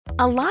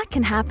A lot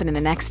can happen in the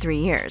next 3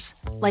 years.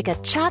 Like a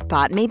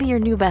chatbot may be your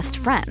new best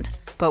friend.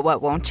 But what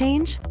won't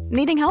change?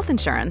 Needing health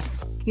insurance.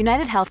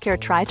 United Healthcare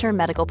Tri-Term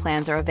Medical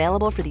Plans are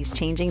available for these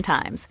changing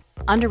times.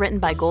 Underwritten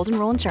by Golden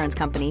Rule Insurance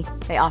Company,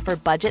 they offer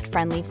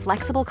budget-friendly,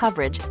 flexible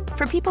coverage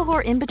for people who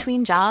are in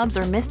between jobs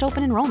or missed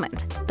open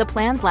enrollment. The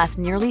plans last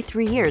nearly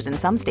 3 years in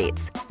some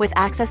states, with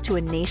access to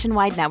a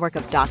nationwide network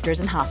of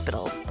doctors and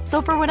hospitals.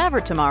 So for whatever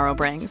tomorrow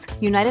brings,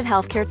 United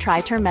Healthcare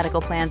Tri-Term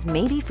Medical Plans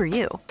may be for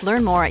you.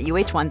 Learn more at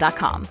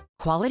uh1.com.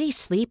 Quality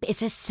sleep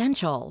is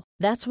essential.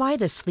 That's why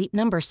the Sleep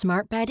Number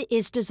Smart Bed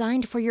is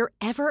designed for your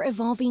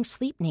ever-evolving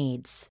sleep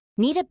needs.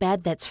 Need a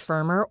bed that's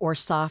firmer or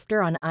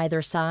softer on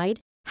either side?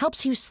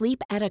 Helps you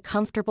sleep at a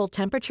comfortable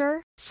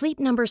temperature? Sleep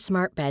Number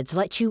Smart Beds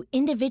let you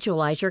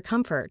individualize your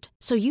comfort,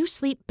 so you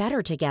sleep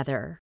better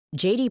together.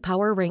 J.D.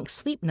 Power ranks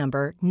Sleep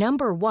Number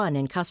number 1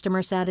 in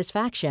customer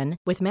satisfaction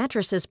with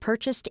mattresses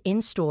purchased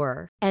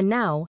in-store. And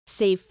now,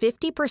 save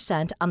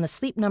 50% on the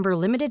Sleep Number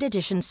Limited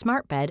Edition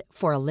Smart Bed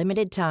for a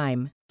limited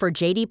time. For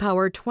J.D.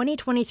 Power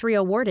 2023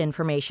 award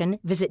information,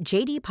 visit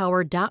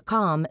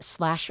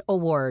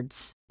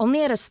jdpower.com/awards.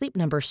 Only at a Sleep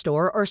Number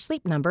store or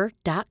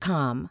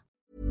sleepnumber.com.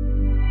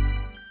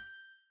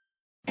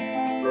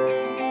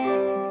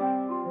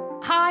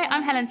 Hi,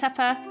 I'm Helen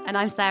Tupper. And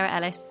I'm Sarah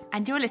Ellis.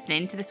 And you're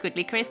listening to the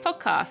Squiggly Careers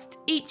podcast.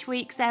 Each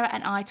week, Sarah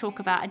and I talk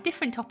about a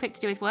different topic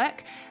to do with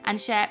work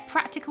and share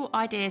practical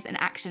ideas and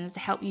actions to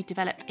help you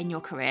develop in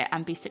your career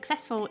and be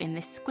successful in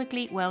this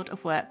squiggly world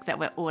of work that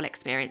we're all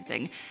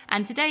experiencing.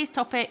 And today's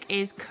topic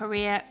is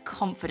career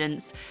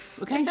confidence.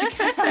 We're going to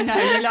I know,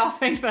 you're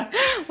laughing, but...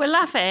 We're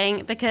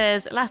laughing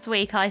because last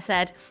week I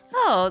said,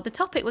 the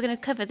topic we're going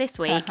to cover this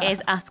week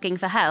is asking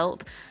for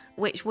help,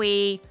 which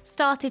we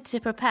started to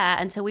prepare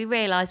until we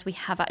realised we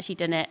have actually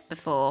done it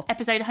before.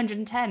 Episode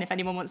 110, if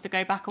anyone wants to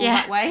go back all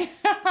that way.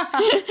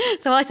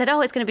 So I said,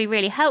 it's going to be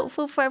really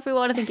helpful for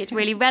everyone. I think it's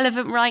really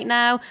relevant right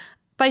now.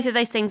 Both of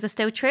those things are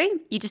still true.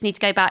 You just need to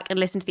go back and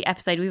listen to the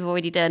episode we've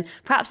already done.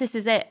 Perhaps this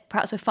is it.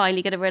 Perhaps we're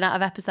finally going to run out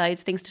of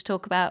episodes, things to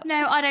talk about.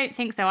 No, I don't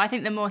think so. I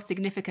think the more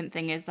significant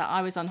thing is that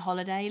I was on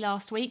holiday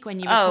last week when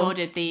you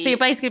recorded the... So you're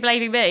basically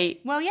blaming me?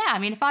 Well, yeah. I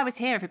mean, if I was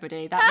here,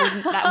 everybody, that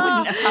wouldn't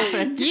have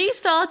happened. You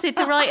started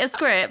to write a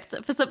script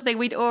for something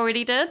we'd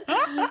already done.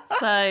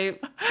 So,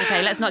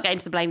 okay, let's not get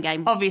into the blame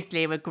game.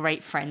 Obviously, we're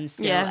great friends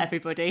still,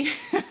 everybody.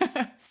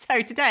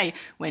 So today,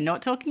 we're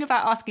not talking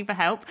about asking for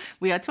help.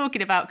 We are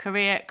talking about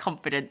career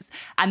confidence.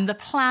 And the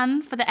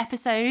plan for the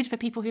episode, for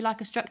people who like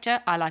a structure,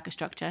 I like a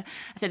structure.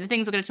 So the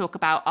things we're going to talk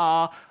about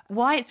are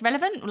why it's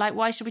relevant. Like,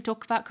 why should we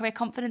talk about career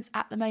confidence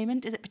at the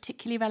moment? Is it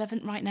particularly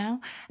relevant right now?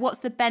 What's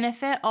the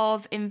benefit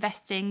of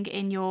investing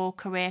in your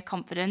career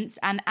confidence?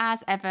 And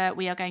as ever,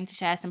 we are going to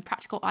share some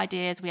practical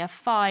ideas. We have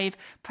 5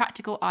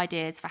 practical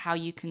ideas for how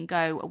you can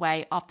go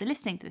away after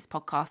listening to this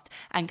podcast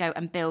and go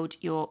and build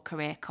your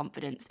career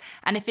confidence.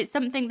 And if it's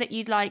something that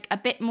you'd like a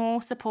bit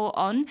more support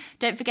on,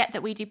 don't forget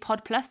that we do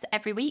Pod Plus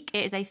every week.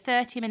 It is a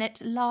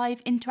 30-minute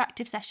live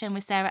interactive session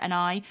with Sarah and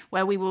I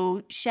where we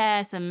will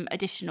share some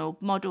additional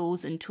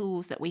models and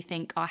tools that we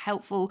think are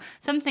helpful,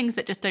 some things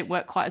that just don't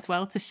work quite as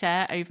well to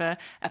share over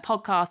a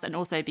podcast, and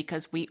also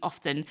because we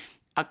often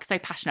are so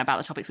passionate about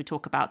the topics we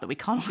talk about that we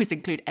can't always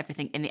include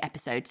everything in the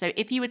episode. So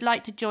if you would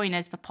like to join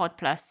us for Pod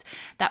Plus,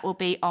 that will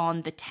be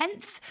on the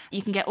 10th.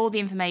 You can get all the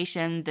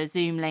information, the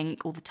Zoom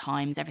link, all the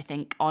times,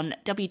 everything on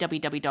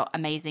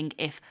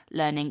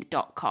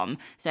www.amazingiflearning.com.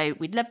 So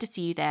we'd love to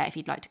see you there if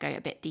you'd like to go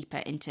a bit deeper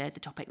into the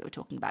topic that we're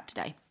talking about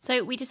today.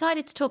 So we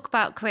decided to talk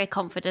about career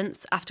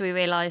confidence after we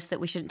realised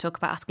that we shouldn't talk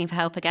about asking for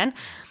help again,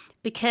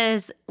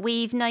 because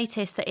we've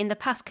noticed that in the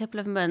past couple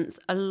of months,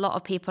 a lot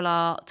of people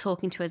are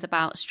talking to us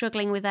about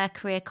struggling with their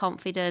career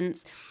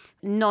confidence.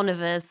 None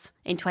of us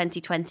in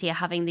 2020 are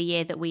having the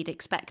year that we'd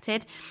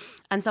expected.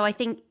 And so I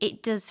think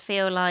it does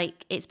feel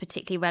like it's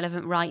particularly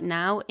relevant right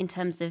now in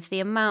terms of the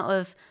amount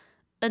of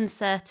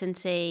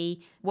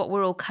uncertainty, what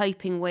we're all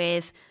coping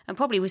with, and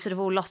probably we sort of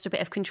all lost a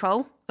bit of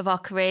control of our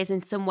careers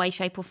in some way,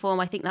 shape or form.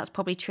 I think that's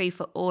probably true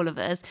for all of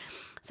us.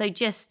 So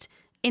just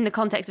in the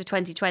context of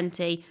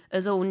 2020,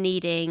 us all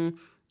needing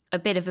a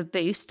bit of a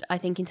boost, I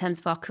think in terms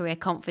of our career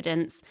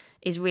confidence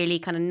is really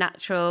kind of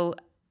natural.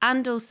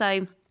 And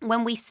also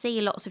when we see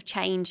lots of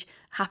change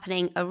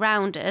happening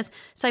around us,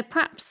 so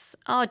perhaps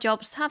our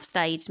jobs have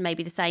stayed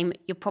maybe the same,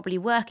 you're probably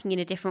working in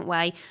a different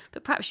way,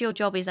 but perhaps your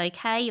job is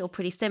okay or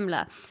pretty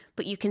similar,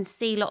 but you can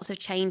see lots of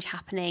change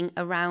happening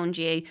around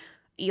you.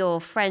 Your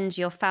friends,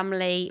 your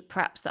family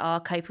perhaps are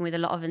coping with a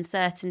lot of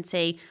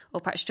uncertainty or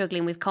perhaps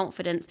struggling with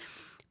confidence.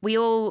 We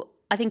all,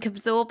 I think,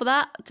 absorb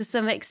that to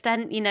some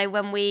extent,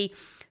 when we,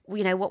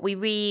 what we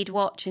read,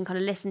 watch and kind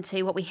of listen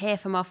to, what we hear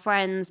from our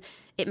friends,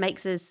 it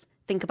makes us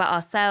think about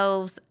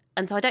ourselves.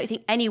 And so I don't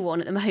think anyone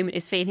at the moment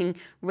is feeling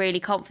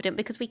really confident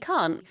because we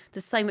can't.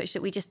 There's so much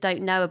that we just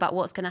don't know about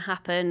what's going to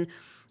happen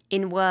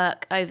in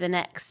work over the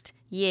next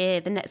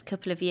year, the next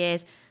couple of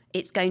years.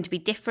 It's going to be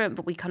different,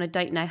 but we kind of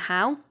don't know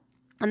how.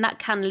 And that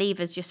can leave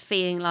us just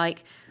feeling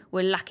like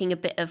we're lacking a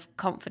bit of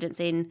confidence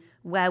in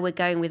where we're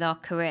going with our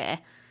career.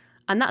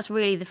 And that's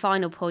really the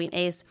final point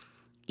is,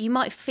 you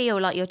might feel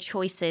like your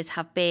choices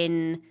have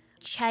been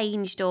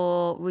changed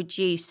or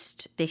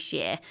reduced this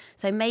year.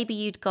 So maybe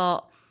you'd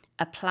got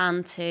a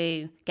plan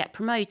to get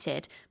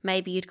promoted.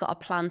 Maybe you'd got a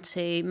plan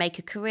to make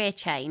a career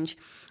change.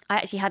 I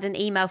actually had an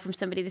email from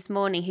somebody this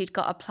morning who'd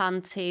got a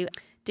plan to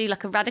do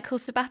like a radical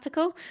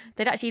sabbatical.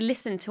 They'd actually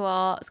listened to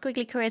our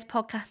Squiggly Careers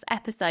podcast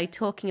episode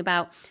talking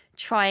about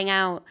trying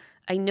out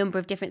a number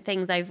of different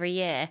things over a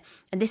year.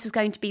 And this was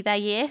going to be their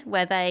year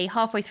where they,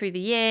 halfway through the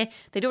year,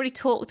 they'd already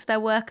talked to their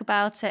work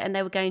about it and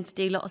they were going to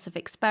do lots of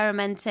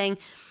experimenting.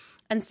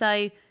 And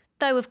so,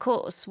 though, of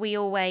course, we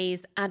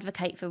always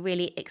advocate for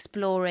really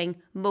exploring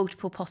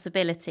multiple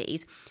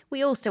possibilities,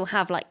 we all still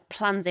have like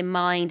plans in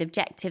mind,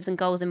 objectives and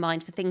goals in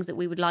mind for things that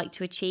we would like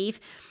to achieve.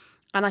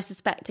 And I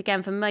suspect,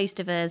 again, for most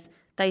of us,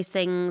 those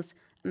things,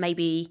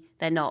 maybe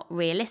they're not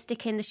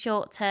realistic in the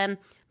short term.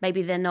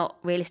 Maybe they're not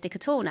realistic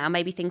at all now.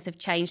 Maybe things have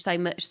changed so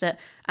much that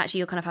actually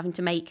you're kind of having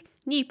to make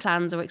new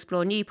plans or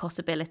explore new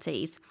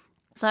possibilities.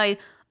 So I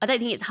don't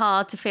think it's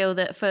hard to feel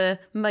that for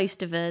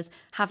most of us,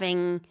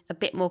 having a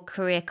bit more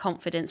career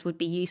confidence would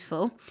be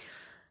useful.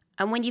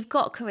 And when you've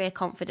got career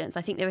confidence,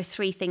 I think there are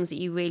 3 things that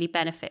you really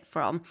benefit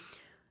from.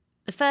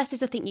 The first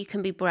is I think you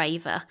can be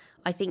braver.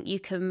 I think you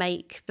can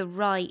make the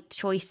right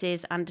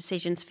choices and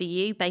decisions for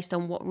you based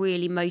on what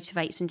really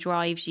motivates and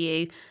drives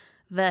you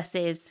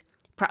versus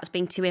perhaps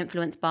being too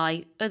influenced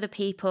by other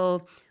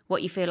people,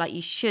 what you feel like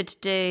you should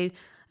do.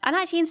 And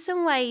actually, in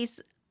some ways,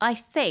 I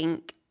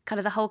think kind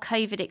of the whole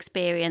COVID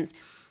experience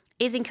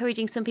is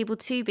encouraging some people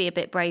to be a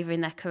bit braver in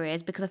their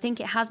careers, because I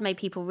think it has made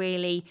people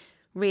really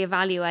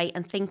reevaluate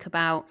and think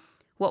about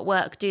what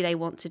work do they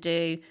want to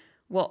do,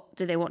 what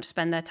do they want to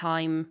spend their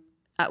time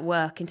at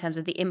work in terms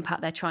of the impact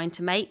they're trying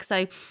to make. So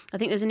I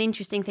think there's an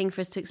interesting thing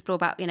for us to explore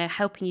about,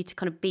 helping you to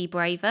kind of be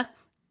braver.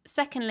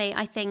 Secondly,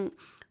 I think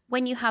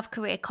when you have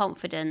career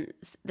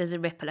confidence, there's a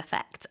ripple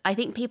effect. I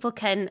think people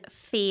can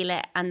feel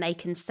it and they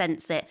can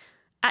sense it,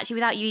 actually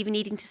without you even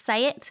needing to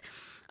say it.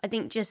 I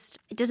think just,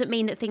 it doesn't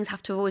mean that things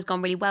have to have always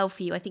gone really well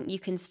for you. I think you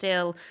can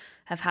still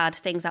have had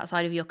things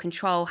outside of your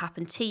control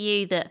happen to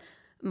you that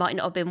might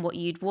not have been what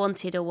you'd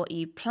wanted or what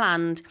you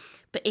planned.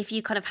 But if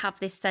you kind of have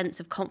this sense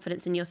of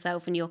confidence in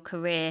yourself and your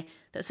career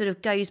that sort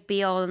of goes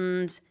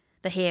beyond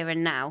the here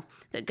and now,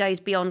 that goes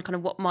beyond kind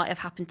of what might have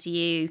happened to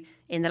you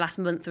in the last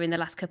month or in the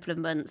last couple of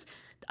months,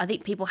 I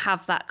think people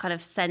have that kind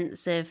of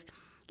sense of,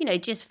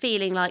 just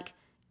feeling like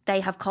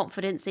they have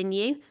confidence in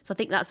you. So I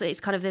think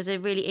there's a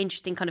really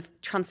interesting kind of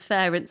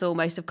transference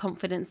almost of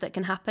confidence that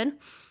can happen.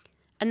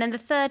 And then the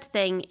third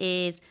thing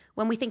is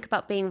when we think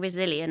about being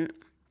resilient,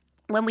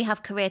 when we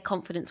have career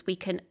confidence, we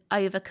can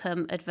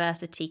overcome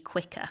adversity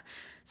quicker.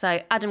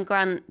 So Adam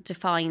Grant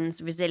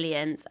defines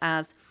resilience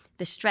as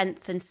the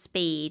strength and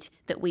speed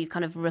that we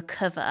kind of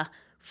recover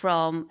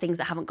from things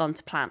that haven't gone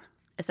to plan,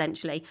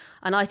 essentially.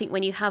 And I think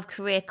when you have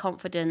career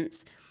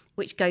confidence,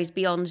 which goes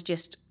beyond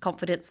just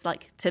confidence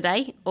like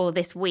today or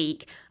this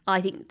week,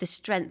 I think the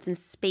strength and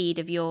speed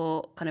of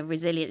your kind of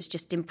resilience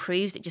just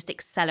improves. It just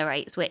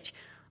accelerates, which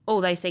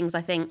all those things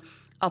I think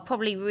are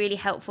probably really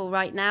helpful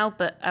right now,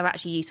 but are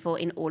actually useful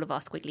in all of our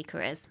squiggly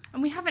careers.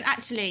 And we haven't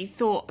actually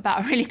thought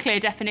about a really clear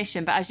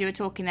definition, but as you were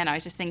talking then, I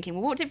was just thinking,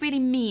 well, what does it really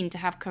mean to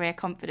have career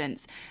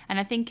confidence? And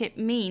I think it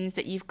means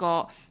that you've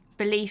got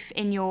belief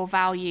in your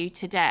value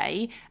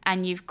today,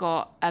 and you've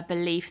got a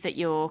belief that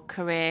your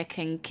career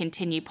can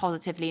continue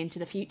positively into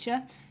the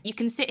future. You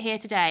can sit here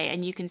today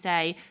and you can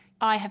say,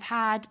 I have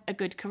had a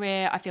good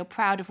career, I feel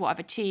proud of what I've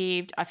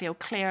achieved, I feel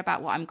clear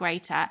about what I'm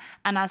great at,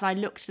 and as I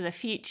look to the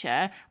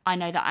future, I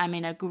know that I'm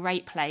in a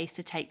great place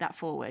to take that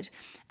forward.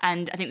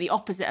 And I think the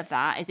opposite of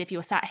that is if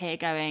you're sat here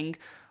going,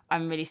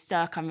 I'm really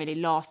stuck, I'm really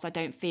lost, I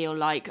don't feel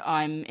like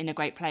I'm in a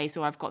great place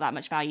or I've got that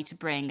much value to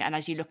bring. And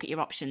as you look at your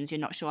options, you're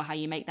not sure how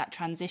you make that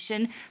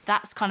transition.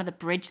 That's kind of the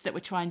bridge that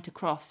we're trying to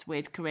cross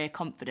with career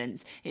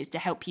confidence. It's to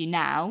help you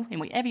now in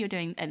whatever you're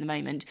doing at the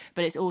moment,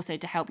 but it's also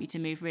to help you to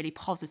move really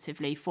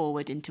positively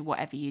forward into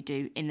whatever you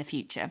do in the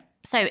future.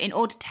 So in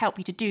order to help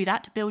you to do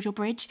that, to build your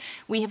bridge,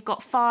 we have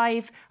got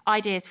 5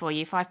 ideas for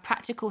you, 5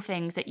 practical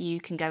things that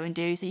you can go and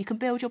do so you can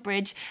build your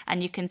bridge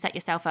and you can set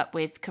yourself up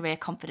with career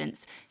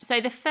confidence. So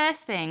the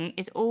first thing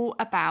is all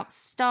about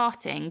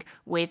starting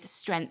with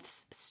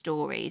strengths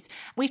stories.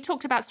 We've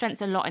talked about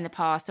strengths a lot in the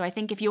past, so I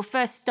think if your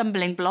first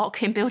stumbling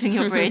block in building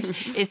your bridge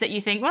is that you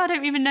think, well, I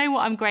don't even know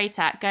what I'm great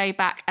at, go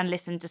back and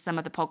listen to some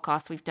of the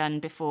podcasts we've done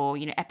before.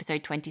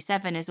 Episode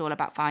 27 is all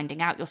about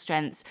finding out your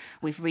strengths.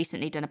 We've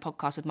recently done a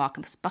podcast with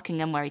Marcus Buckingham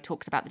where he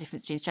talks about the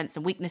difference between strengths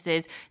and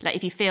weaknesses. Like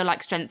if you feel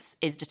like strengths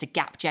is just a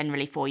gap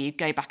generally for you,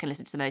 go back and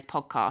listen to some of those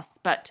podcasts.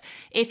 But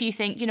if you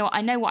think,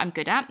 I know what I'm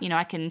good at,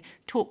 I can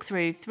talk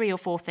through 3 or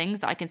 4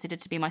 things that I consider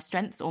to be my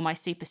strengths or my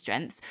super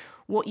strengths.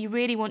 What you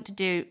really want to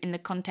do in the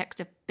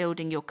context of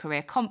building your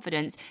career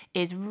confidence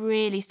is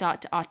really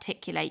start to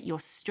articulate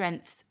your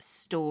strengths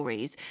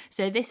stories.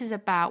 So this is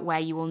about where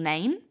you will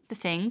name the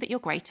thing that you're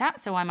great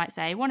at. So I might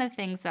say one of the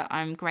things that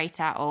I'm great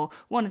at, or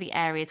one of the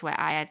areas where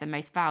I add the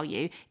most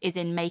value, is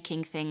in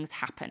making things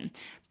happen.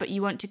 But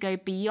you want to go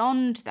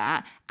beyond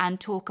that and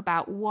talk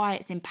about why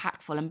it's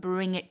impactful and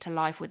bring it to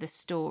life with a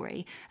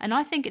story. And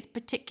I think it's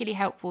particularly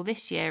helpful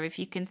this year if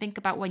you can think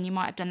about when you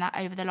might have done that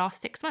over the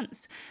last 6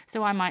 months.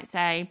 So I might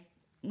say,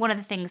 one of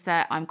the things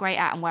that I'm great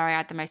at and where I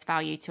add the most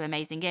value to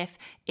Amazing If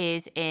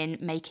is in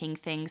making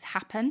things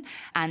happen.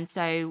 And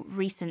so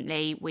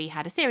recently we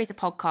had a series of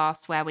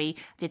podcasts where we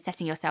did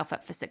setting yourself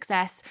up for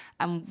success.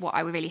 And what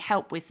I really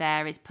help with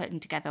there is putting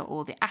together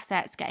all the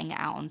assets, getting it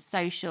out on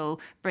social,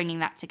 bringing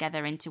that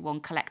together into one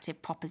collective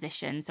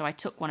proposition. So I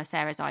took one of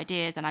Sarah's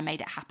ideas and I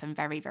made it happen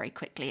very, very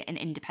quickly and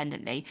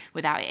independently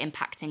without it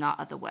impacting our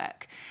other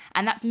work.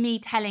 And that's me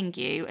telling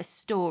you a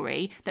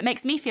story that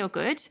makes me feel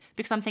good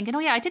because I'm thinking, oh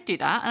yeah, I did do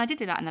that. And I did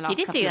do that in the last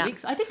couple of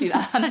weeks. I did do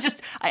that. And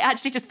I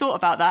actually just thought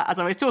about that as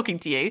I was talking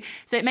to you.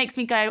 So it makes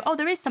me go, oh,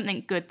 there is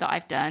something good that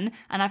I've done.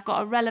 And I've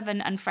got a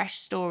relevant and fresh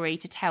story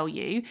to tell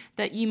you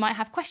that you might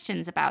have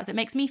questions about. So it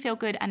makes me feel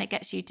good and it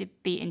gets you to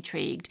be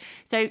intrigued.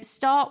 So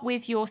start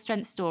with your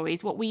strength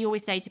stories. What we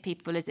always say to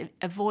people is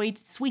avoid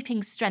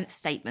sweeping strength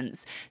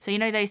statements. So you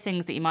know those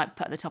things that you might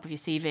put at the top of your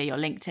CV or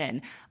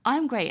LinkedIn.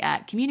 I'm great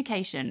at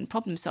communication,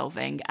 problem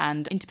solving,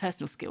 and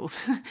interpersonal skills.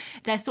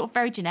 They're sort of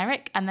very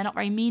generic and they're not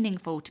very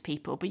meaningful to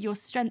people, but your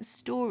strength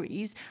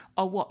stories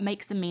are what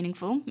makes them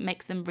meaningful,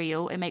 makes them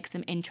real, it makes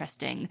them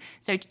interesting.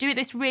 So to do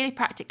this really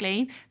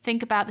practically,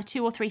 think about the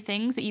 2 or 3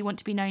 things that you want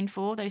to be known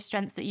for, those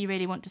strengths that you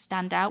really want to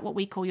stand out, what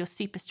we call your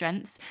super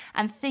strengths,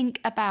 and think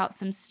about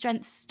some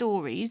strength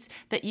stories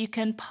that you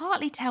can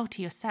partly tell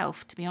to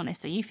yourself, to be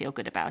honest, so you feel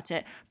good about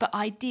it, but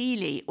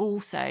ideally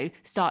also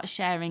start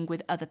sharing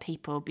with other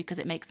people because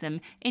it makes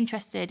them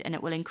interested and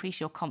it will increase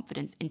your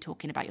confidence in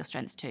talking about your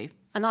strengths too.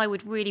 And I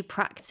would really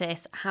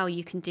practice how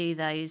you can do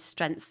those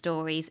strength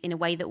stories in a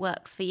way that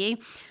works for you.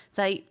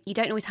 So you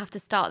don't always have to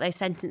start those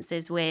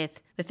sentences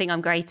with the thing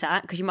I'm great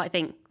at, because you might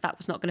think that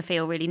was not going to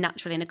feel really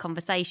natural in a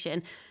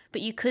conversation.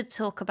 But you could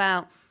talk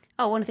about,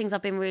 oh, one of the things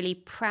I've been really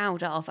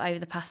proud of over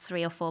the past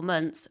 3 or 4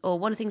 months, or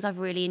one of the things I've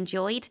really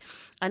enjoyed.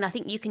 And I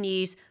think you can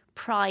use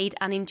pride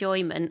and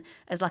enjoyment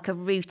as like a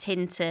route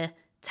into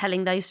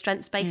telling those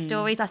strengths-based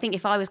stories. I think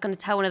if I was going to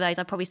tell one of those,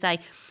 I'd probably say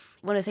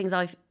one of the things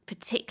I've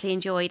particularly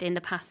enjoyed in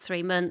the past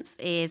 3 months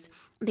is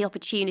the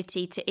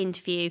opportunity to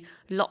interview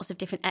lots of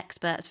different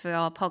experts for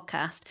our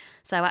podcast.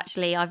 So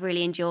actually, I've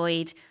really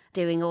enjoyed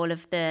doing all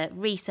of the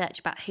research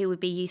about who would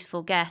be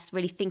useful guests,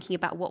 really thinking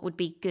about what would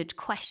be good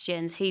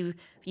questions, who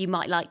you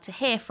might like to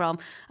hear from.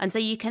 And so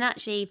you can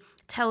actually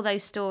tell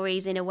those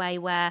stories in a way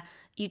where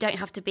you don't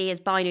have to be as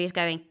binary as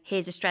going,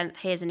 here's a strength,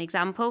 here's an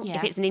example. Yeah.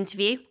 If it's an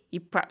interview, you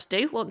perhaps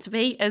do want to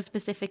be as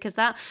specific as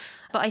that.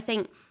 But I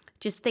think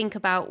just think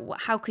about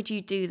how could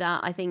you do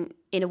that, I think,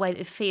 in a way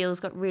that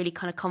feels got really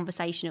kind of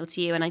conversational to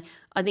you. And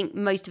I think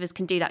most of us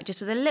can do that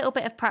just with a little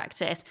bit of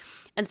practice.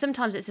 And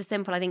sometimes it's as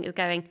simple, I think, as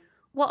going,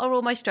 what are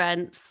all my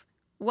strengths?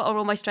 What are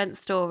all my strength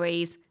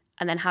stories?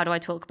 And then how do I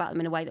talk about them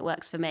in a way that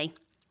works for me?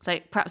 So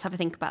perhaps have a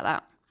think about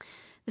that.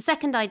 The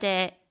second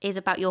idea is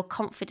about your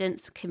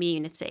confidence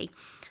community.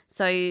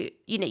 So,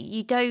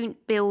 you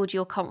don't build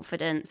your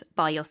confidence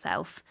by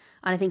yourself.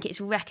 And I think it's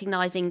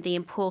recognising the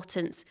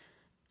importance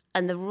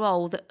and the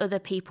role that other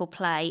people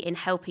play in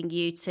helping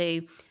you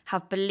to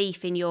have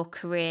belief in your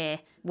career,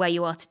 where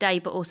you are today,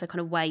 but also kind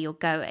of where you're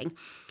going.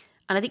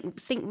 And I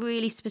think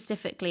really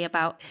specifically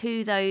about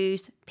who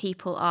those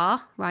people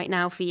are right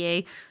now for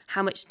you,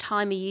 how much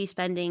time are you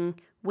spending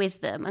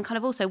with them, and kind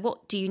of also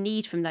what do you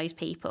need from those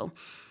people.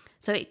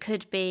 So it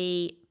could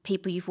be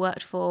people you've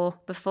worked for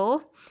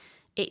before.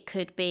 It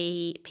could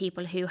be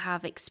people who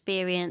have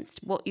experienced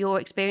what you're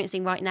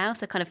experiencing right now.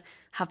 So kind of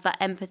have that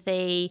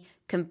empathy,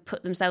 can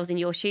put themselves in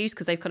your shoes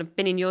because they've kind of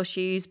been in your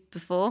shoes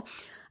before.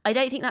 I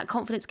don't think that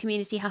confidence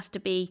community has to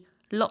be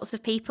lots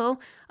of people.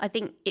 I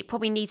think it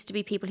probably needs to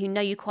be people who know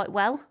you quite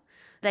well.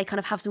 They kind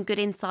of have some good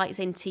insights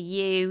into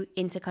you,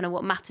 into kind of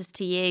what matters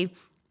to you.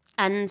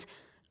 And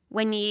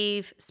when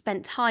you've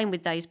spent time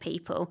with those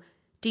people,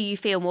 do you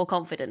feel more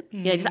confident?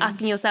 Just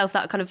asking yourself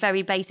that kind of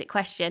very basic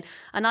question.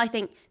 And I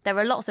think there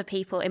are lots of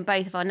people in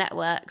both of our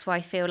networks where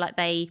I feel like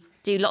they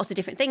do lots of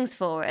different things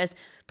for us,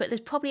 but there's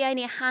probably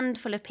only a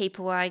handful of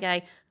people where I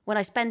go, when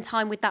I spend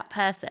time with that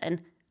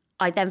person,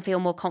 I then feel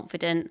more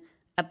confident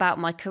about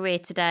my career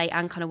today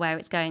and kind of where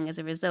it's going as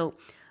a result.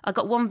 I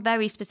got one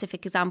very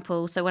specific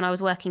example. So when I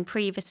was working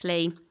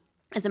previously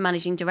as a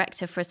managing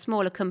director for a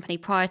smaller company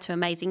prior to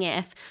Amazing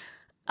If,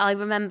 I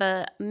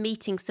remember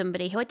meeting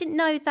somebody who I didn't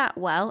know that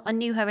well. I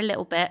knew her a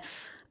little bit,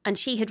 and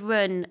she had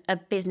run a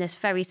business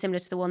very similar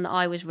to the one that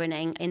I was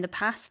running in the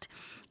past.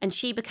 And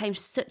she became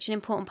such an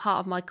important part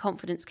of my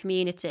confidence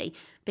community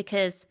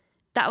because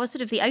that was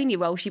sort of the only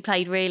role she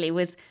played really.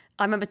 Was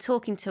I remember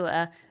talking to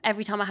her.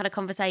 Every time I had a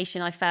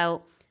conversation, I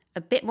felt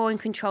a bit more in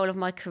control of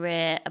my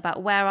career,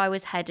 about where I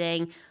was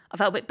heading. I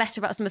felt a bit better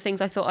about some of the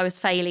things I thought I was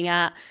failing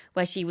at,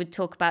 where she would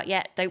talk about,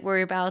 yeah, don't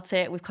worry about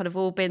it. We've kind of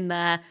all been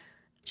there.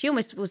 She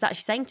almost was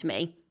actually saying to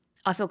me,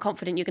 I feel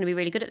confident you're going to be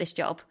really good at this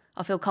job.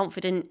 I feel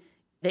confident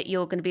that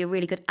you're going to be a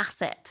really good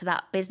asset to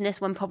that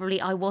business, when probably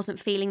I wasn't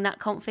feeling that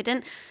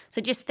confident. So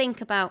just think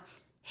about,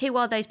 who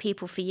are those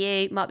people for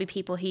you? Might be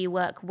people who you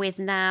work with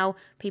now,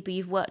 people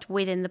you've worked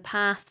with in the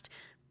past.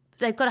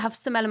 They've got to have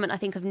some element, I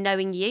think, of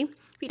knowing you.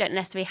 You don't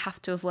necessarily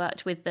have to have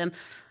worked with them.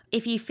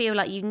 If you feel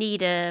like you need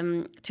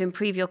to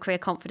improve your career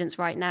confidence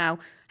right now,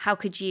 how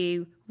could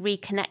you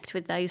reconnect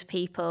with those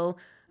people?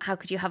 How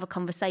could you have a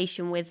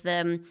conversation with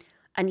them?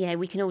 And,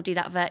 we can all do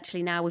that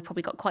virtually now. We've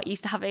probably got quite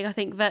used to having, I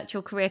think,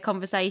 virtual career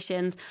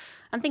conversations,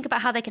 and think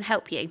about how they can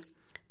help you.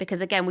 Because,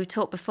 again, we've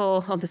talked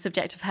before on the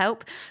subject of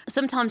help.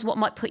 Sometimes what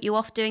might put you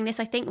off doing this,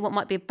 I think, what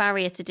might be a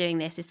barrier to doing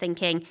this is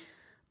thinking,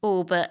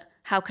 but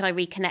how can I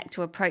reconnect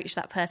to approach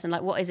that person?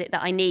 Like, what is it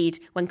that I need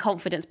when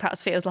confidence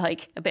perhaps feels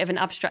like a bit of an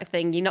abstract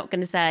thing? You're not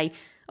going to say,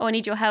 I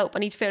need your help. I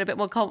need to feel a bit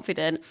more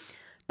confident.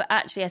 But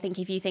actually, I think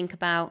if you think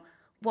about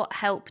what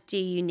help do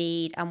you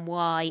need and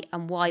why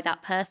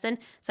that person.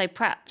 So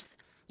perhaps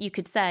you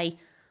could say,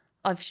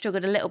 I've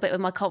struggled a little bit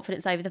with my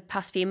confidence over the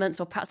past few months,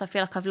 or perhaps I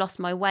feel like I've lost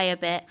my way a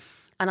bit.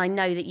 And I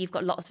know that you've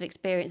got lots of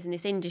experience in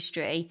this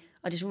industry.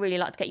 I'd just really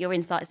like to get your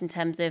insights in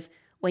terms of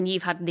when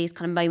you've had these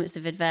kind of moments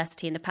of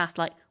adversity in the past,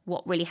 like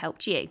what really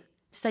helped you.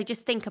 So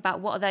just think about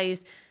what are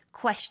those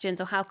questions,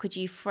 or how could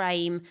you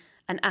frame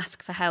and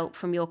ask for help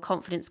from your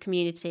confidence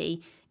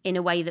community in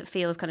a way that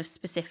feels kind of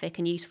specific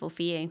and useful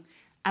for you.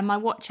 And my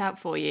watch out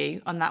for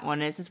you on that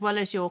one is, as well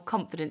as your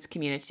confidence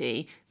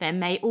community, there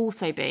may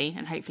also be,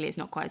 and hopefully it's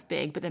not quite as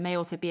big, but there may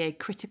also be a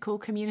critical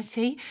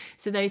community.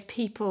 So those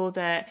people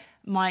that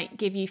might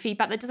give you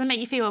feedback that doesn't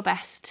make you feel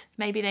best.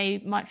 Maybe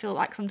they might feel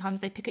like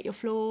sometimes they pick at your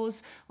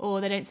flaws,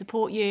 or they don't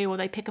support you, or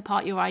they pick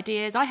apart your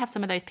ideas. I have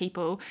some of those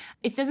people.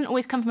 It doesn't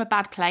always come from a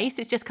bad place.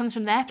 It just comes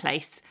from their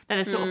place.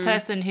 They're the sort of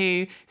person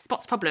who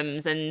spots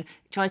problems and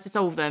tries to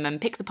solve them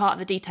and picks apart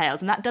the details.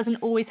 And that doesn't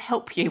always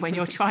help you when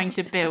you're trying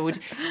to build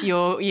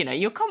your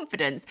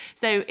confidence.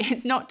 So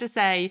it's not to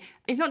say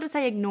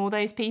ignore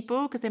those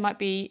people, because they might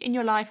be in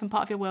your life and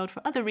part of your world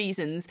for other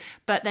reasons,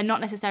 but they're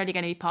not necessarily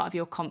going to be part of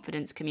your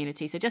confidence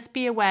community. So just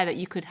be aware that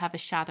you could have a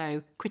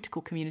shadow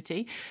critical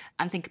community,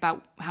 and think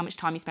about how much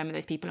time you spend with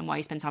those people and why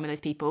you spend time with those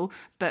people,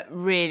 but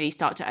really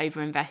start to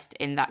overinvest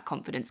in that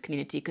confidence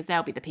community, because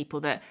they'll be the people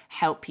that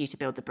help you to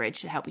build the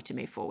bridge, to help you to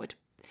move forward.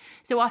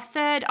 So our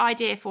third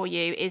idea for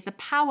you is the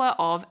power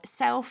of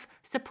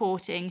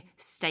self-supporting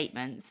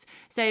statements.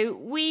 So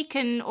we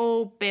can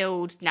all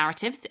build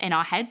narratives in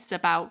our heads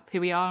about who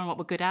we are and what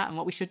we're good at and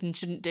what we should and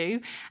shouldn't do.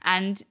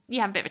 And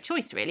you have a bit of a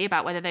choice really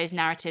about whether those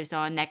narratives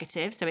are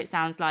negative. So it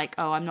sounds like,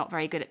 I'm not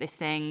very good at this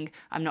thing.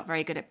 I'm not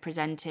very good at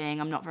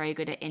presenting. I'm not very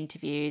good at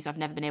interviews. I've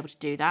never been able to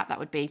do that. That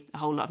would be a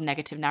whole lot of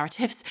negative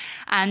narratives.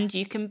 And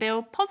you can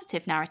build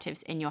positive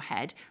narratives in your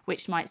head,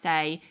 which might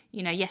say,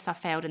 yes, I've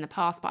failed in the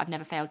past, but I've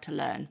never failed to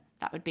learn.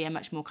 That would be a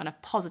much more kind of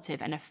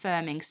positive and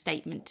affirming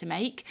statement to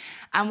make.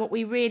 And what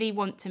we really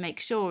want to make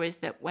sure is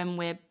that when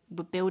we're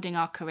building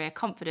our career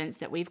confidence,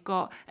 that we've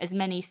got as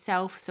many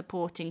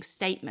self-supporting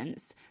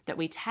statements that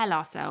we tell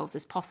ourselves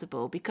as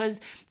possible,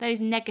 because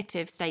those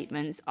negative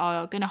statements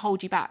are going to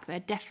hold you back. They're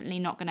definitely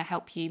not going to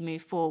help you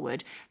move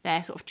forward.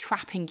 They're sort of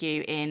trapping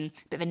you in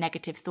a bit of a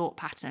negative thought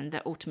pattern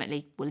that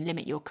ultimately will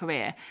limit your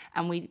career.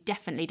 And we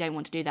definitely don't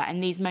want to do that.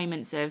 In these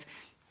moments of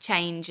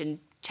change and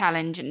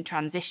challenge and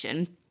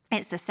transition,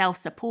 it's the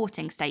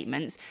self-supporting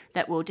statements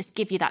that will just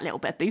give you that little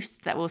bit of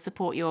boost, that will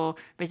support your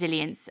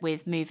resilience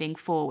with moving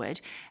forward.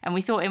 And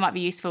we thought it might be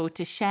useful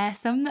to share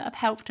some that have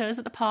helped us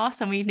at the past,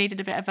 and we've needed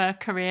a bit of a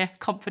career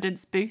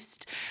confidence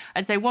boost.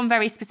 And so one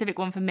very specific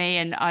one for me,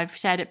 and I've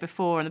shared it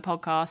before on the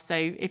podcast, so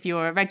if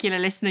you're a regular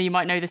listener, you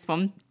might know this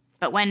one.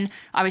 But when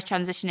I was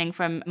transitioning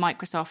from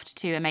Microsoft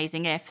to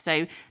Amazing If,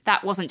 so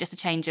that wasn't just a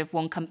change of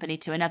one company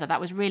to another.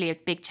 That was really a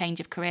big change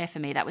of career for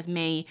me. That was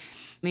me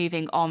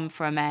moving on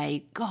from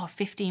a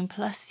 15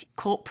 plus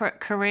corporate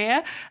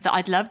career that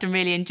I'd loved and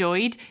really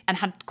enjoyed and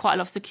had quite a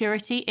lot of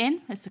security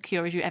in, as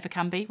secure as you ever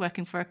can be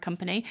working for a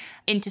company,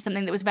 into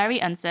something that was very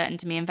uncertain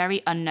to me and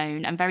very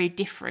unknown and very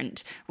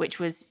different, which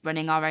was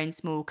running our own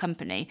small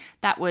company.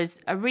 That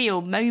was a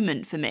real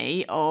moment for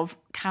me of,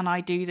 can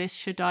I do this?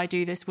 Should I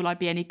do this? Will I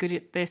be any good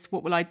at this?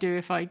 What will I do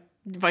if I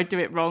do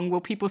it wrong? Will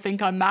people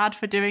think I'm mad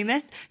for doing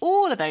this?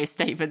 All of those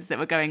statements that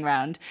were going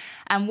around.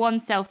 And one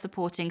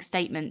self-supporting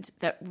statement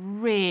that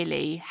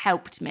really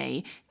helped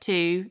me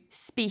to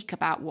speak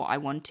about what I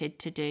wanted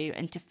to do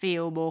and to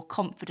feel more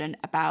confident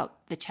about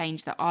the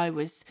change that I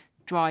was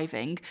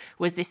driving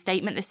was this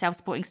statement, this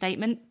self-supporting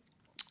statement,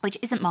 which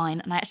isn't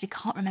mine, and I actually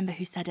can't remember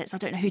who said it, so I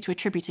don't know who to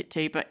attribute it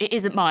to, but it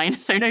isn't mine,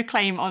 so no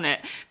claim on it,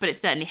 but it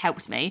certainly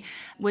helped me,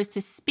 was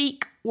to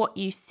speak what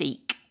you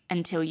seek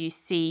until you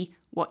see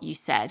what you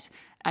said.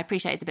 I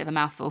appreciate it's a bit of a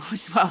mouthful,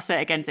 which is why I'll say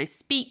it again. So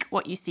speak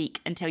what you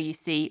seek until you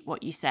see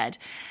what you said.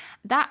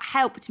 That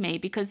helped me,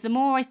 because the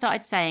more I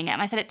started saying it,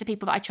 and I said it to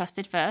people that I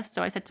trusted first,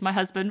 so I said to my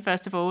husband,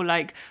 first of all,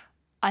 like,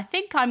 I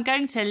think I'm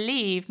going to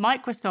leave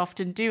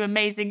Microsoft and do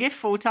Amazing If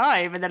full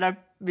time. And then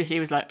he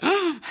was like,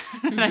 and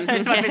I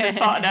said to my business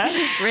partner,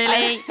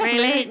 Really?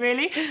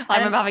 I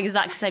remember having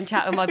exactly the same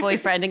chat with my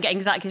boyfriend and getting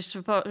exactly his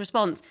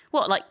response.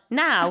 What, like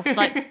now?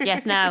 Like,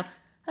 yes, now.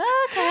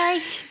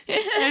 Okay.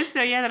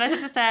 So yeah, then I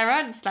said to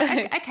Sarah, and she's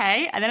like,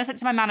 okay. And then I said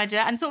to my manager,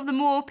 and sort of the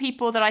more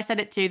people that I said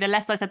it to, the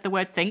less I said the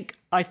word think.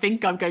 I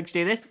think I'm going to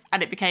do this.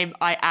 And it became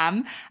I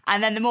am.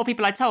 And then the more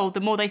people I told,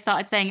 the more they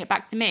started saying it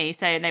back to me.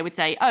 So they would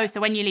say, oh,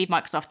 so when you leave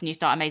Microsoft and you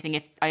start Amazing,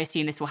 if I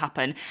assume this will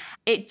happen.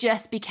 It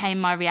just became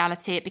my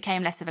reality. It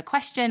became less of a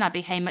question. I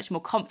became much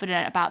more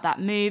confident about that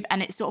move,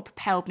 and it sort of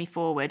propelled me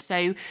forward.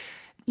 So,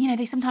 you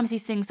know, sometimes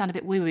these things sound a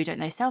bit woo-woo, don't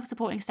they?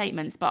 Self-supporting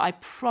statements, but I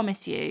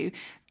promise you,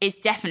 it's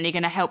definitely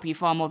going to help you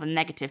far more than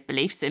negative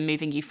beliefs in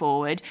moving you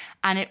forward.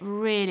 And it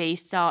really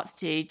starts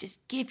to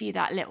just give you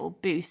that little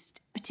boost,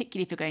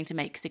 particularly if you're going to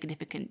make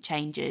significant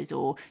changes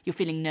or you're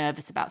feeling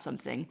nervous about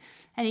something.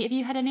 Have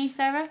you had any,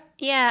 Sarah?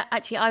 Yeah,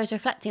 actually, I was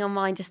reflecting on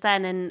mine just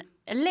then, and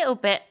a little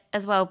bit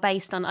as well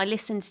based on, I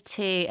listened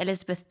to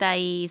Elizabeth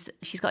Day's,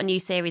 she's got a new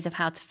series of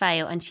How to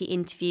Fail, and she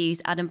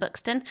interviews Adam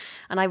Buxton,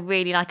 and I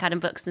really like Adam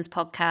Buxton's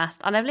podcast,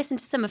 and I've listened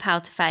to some of How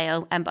to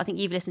Fail, but I think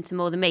you've listened to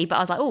more than me, but I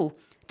was like, oh,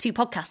 two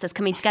podcasters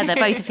coming together,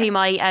 both of whom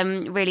I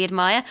really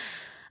admire.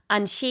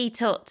 And she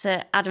talked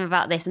to Adam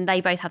about this, and they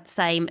both had the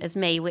same as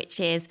me, which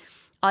is,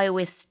 I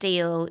always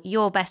steal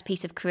your best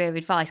piece of career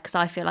advice because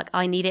I feel like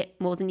I need it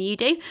more than you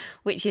do,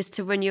 which is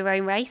to run your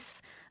own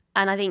race.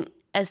 And I think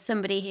as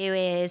somebody who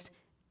is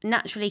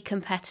naturally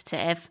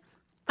competitive,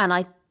 and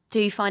I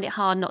do find it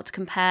hard not to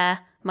compare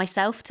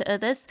myself to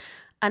others,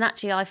 and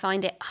actually I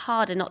find it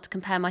harder not to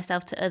compare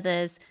myself to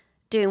others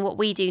doing what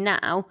we do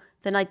now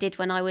than I did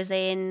when I was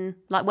in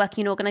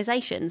working in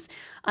organisations.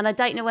 And I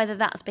don't know whether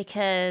that's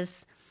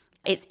because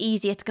it's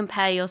easier to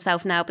compare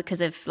yourself now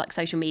because of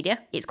social media.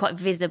 It's quite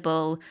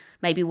visible,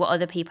 maybe what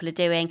other people are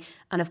doing.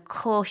 And of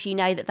course, you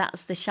know that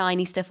that's the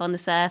shiny stuff on the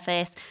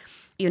surface.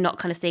 You're not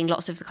kind of seeing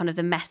lots of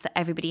the mess that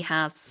everybody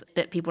has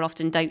that people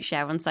often don't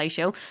share on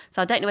social.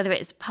 So I don't know whether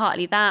it's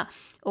partly that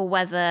or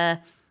whether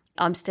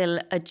I'm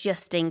still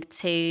adjusting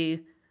to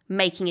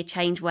making a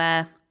change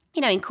where,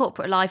 in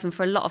corporate life, and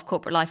for a lot of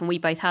corporate life, and we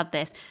both had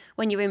this,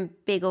 when you're in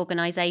big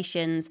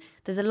organisations,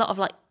 there's a lot of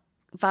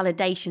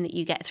validation that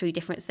you get through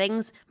different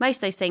things. Most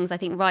of those things, I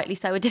think rightly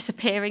so, are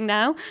disappearing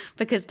now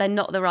because they're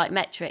not the right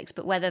metrics,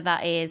 but whether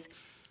that is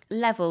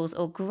levels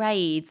or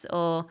grades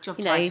or job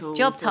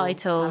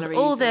titles,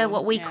 all the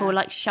what we call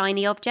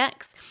shiny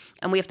objects,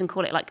 and we often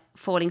call it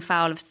falling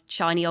foul of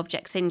shiny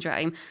object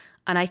syndrome.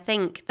 And I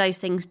think those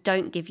things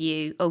don't give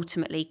you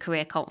ultimately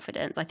career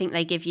confidence. I think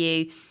they give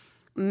you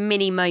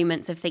mini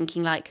moments of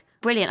thinking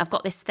brilliant, I've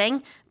got this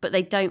thing, but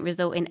they don't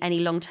result in any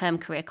long-term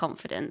career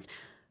confidence.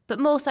 But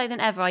more so than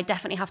ever, I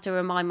definitely have to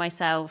remind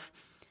myself,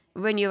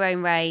 run your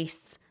own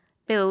race,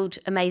 build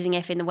Amazing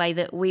If in the way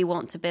that we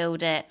want to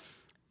build it.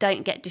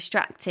 Don't get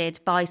distracted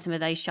by some of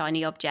those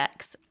shiny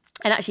objects.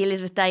 And actually,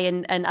 Elizabeth Day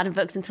and Adam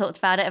Buxton talked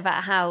about it,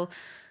 about how,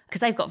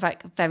 because they've got very,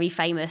 very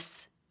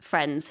famous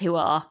friends who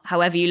are,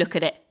 however you look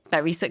at it,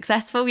 very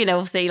successful.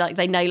 Obviously,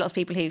 they know lots of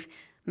people who've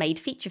made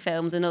feature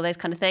films and all those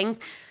kind of things.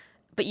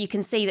 But you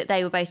can see that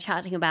they were both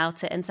chatting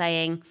about it and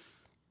saying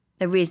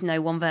there is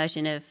no one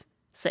version of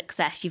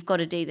success. You've got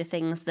to do the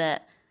things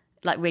that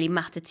really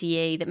matter to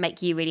you, that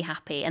make you really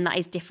happy, and that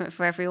is different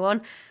for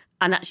everyone.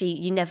 And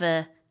actually,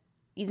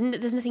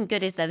 there's nothing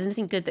good, is there? There's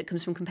nothing good that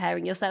comes from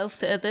comparing yourself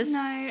to others. No,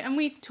 and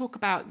we talk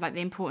about the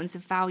importance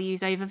of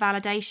values over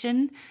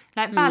validation.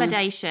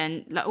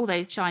 Validation, all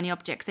those shiny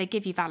objects, they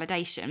give you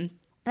validation.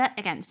 But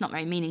again, it's not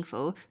very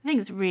meaningful. The thing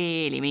that's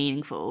really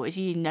meaningful is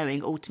you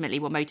knowing ultimately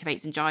what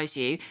motivates and drives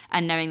you,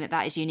 and knowing that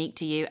that is unique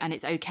to you and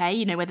it's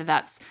okay. Whether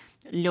that's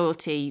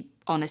loyalty,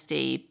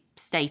 honesty,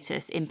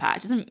 status,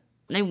 impact.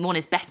 No one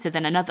is better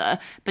than another,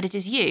 but it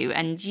is you,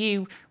 and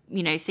you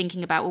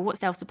thinking about, what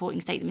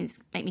self-supporting statements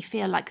make me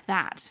feel like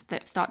that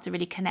start to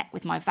really connect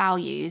with my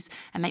values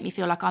and make me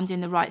feel like I'm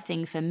doing the right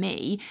thing for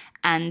me,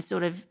 and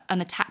sort of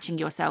unattaching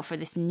yourself for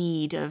this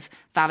need of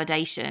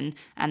validation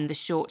and the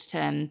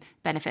short-term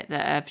benefit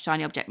that a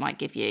shiny object might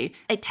give you.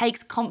 It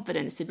takes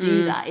confidence to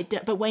do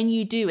that. But when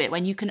you do it,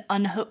 when you can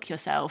unhook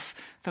yourself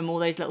from all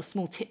those little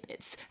small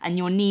tidbits and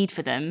your need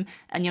for them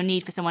and your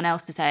need for someone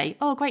else to say,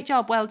 oh, great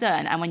job, well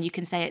done, and when you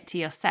can say it to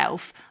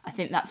yourself, I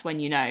think that's when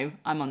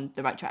I'm on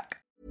the right track.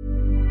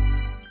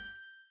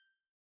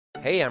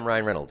 Hey, I'm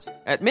Ryan Reynolds.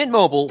 At Mint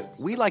Mobile,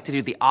 we like to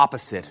do the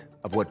opposite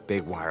of what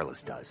Big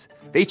Wireless does.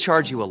 They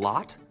charge you a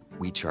lot,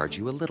 we charge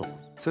you a little.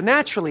 So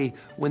naturally,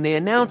 when they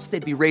announced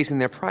they'd be raising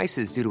their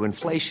prices due to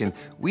inflation,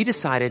 we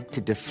decided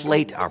to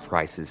deflate our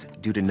prices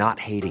due to not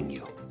hating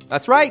you.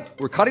 That's right.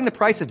 We're cutting the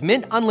price of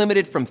Mint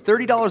Unlimited from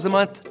 $30 a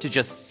month to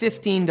just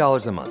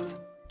 $15 a month.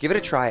 Give it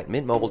a try at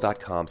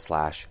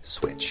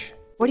mintmobile.com/switch.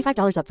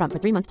 $45 up front for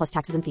 3 months plus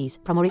taxes and fees.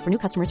 Promo rate for new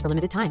customers for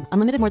limited time.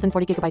 Unlimited more than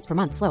 40 gigabytes per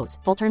month slows.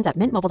 Full terms at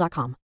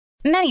mintmobile.com.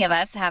 Many of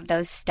us have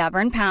those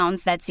stubborn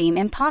pounds that seem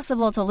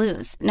impossible to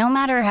lose, no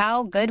matter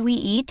how good we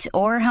eat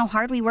or how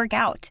hard we work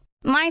out.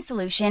 My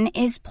solution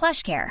is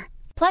PlushCare.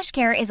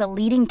 PlushCare is a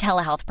leading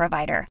telehealth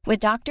provider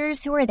with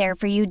doctors who are there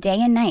for you day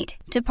and night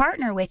to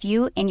partner with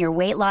you in your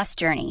weight loss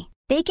journey.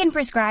 They can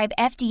prescribe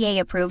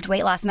FDA-approved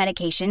weight loss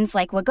medications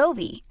like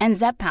Wegovy and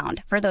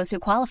Zepbound for those who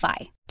qualify.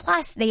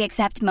 Plus, they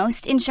accept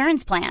most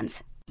insurance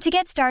plans. To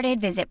get started,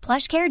 visit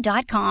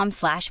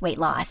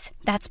plushcare.com/weightloss.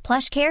 That's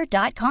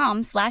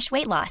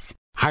plushcare.com/weightloss.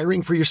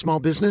 Hiring for your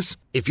small business?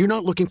 If you're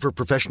not looking for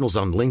professionals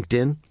on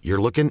LinkedIn,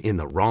 you're looking in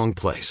the wrong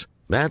place.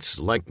 That's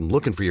like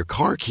looking for your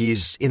car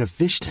keys in a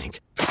fish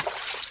tank.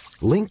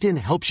 LinkedIn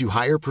helps you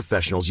hire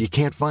professionals you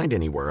can't find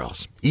anywhere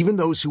else, even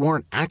those who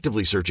aren't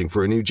actively searching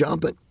for a new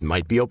job but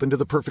might be open to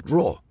the perfect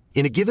role.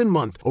 In a given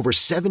month, over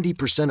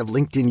 70% of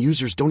LinkedIn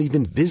users don't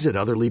even visit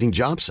other leading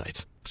job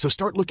sites. So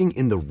start looking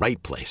in the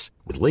right place.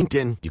 With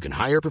LinkedIn, you can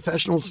hire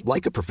professionals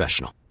like a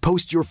professional.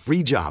 Post your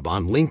free job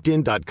on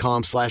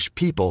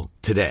linkedin.com/people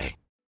today.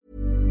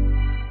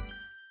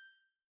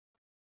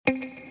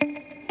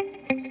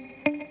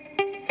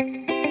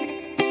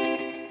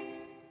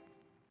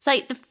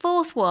 So the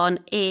fourth one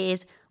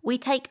is we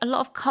take a lot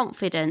of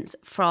confidence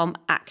from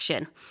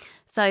action.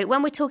 So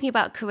when we're talking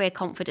about career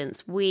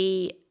confidence,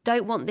 we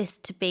don't want this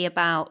to be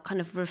about kind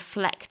of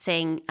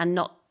reflecting and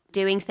not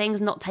doing things,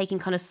 not taking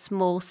kind of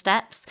small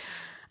steps.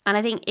 And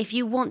I think if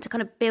you want to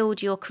kind of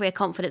build your career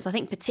confidence, I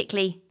think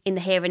particularly in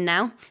the here and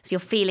now, so you're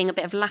feeling a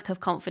bit of lack of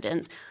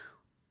confidence,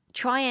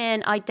 try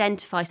and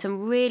identify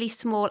some really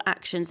small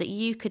actions that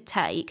you could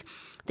take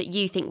that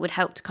you think would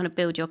help to kind of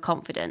build your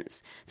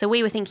confidence. So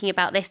we were thinking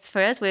about this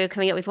for us. We were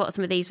coming up with what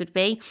some of these would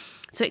be.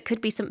 So it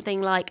could be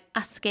something like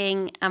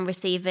asking and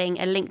receiving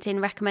a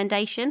LinkedIn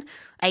recommendation.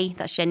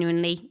 That's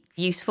genuinely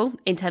useful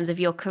in terms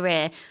of your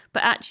career,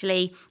 but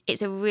actually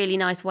it's a really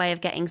nice way of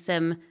getting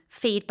some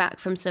feedback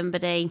from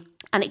somebody,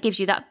 and it gives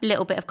you that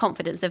little bit of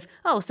confidence of,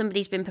 oh,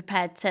 somebody's been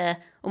prepared to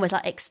almost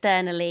like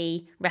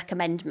externally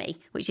recommend me,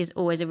 which is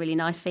always a really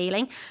nice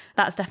feeling.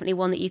 That's definitely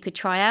one that you could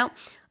try out.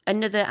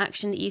 Another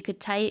action that you could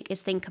take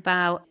is think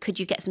about, could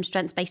you get some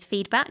strengths-based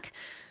feedback?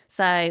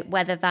 So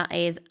whether that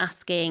is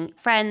asking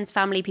friends,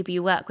 family, people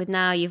you work with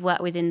now, you've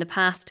worked with in the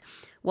past,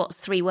 what's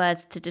 3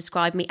 words to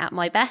describe me at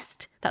my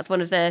best? That's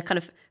one of the kind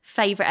of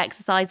favourite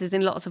exercises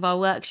in lots of our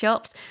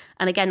workshops.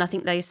 And again, I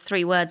think those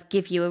 3 words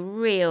give you a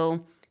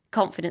real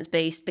confidence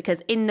boost,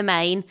 because in the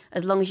main,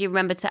 as long as you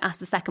remember to ask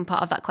the second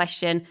part of that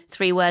question,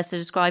 3 words to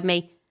describe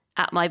me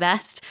at my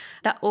best,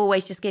 that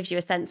always just gives you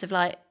a sense of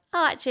like,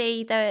 oh,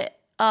 actually, there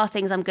are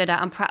things I'm good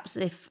at. And perhaps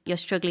if you're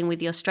struggling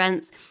with your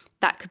strengths,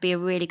 that could be a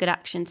really good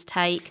action to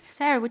take.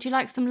 Sarah, would you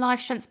like some live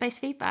strengths-based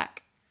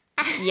feedback?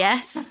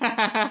 Yes.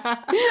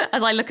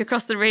 As I look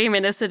across the room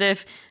in a sort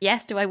of,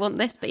 yes, do I want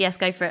this? But yes,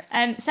 go for it.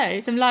 So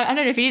some live, I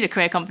don't know if you need a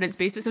career confidence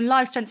boost, but some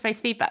live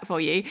strengths-based feedback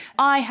for you.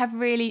 I have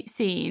really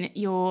seen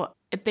your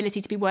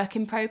ability to be work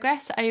in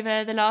progress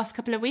over the last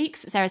couple of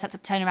weeks. Sarah's had to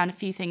turn around a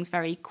few things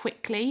very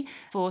quickly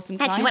for some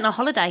clients. Actually, went on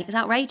holiday. It's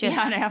outrageous.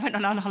 Yeah, I know. I went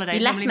on holiday.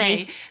 You left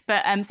me.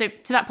 But so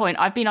to that point,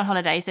 I've been on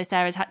holiday. So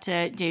Sarah's had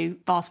to do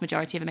vast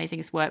majority of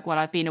Amazingist work while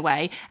I've been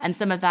away. And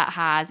some of that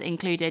has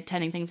included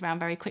turning things around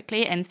very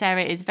quickly. And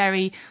Sarah is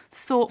very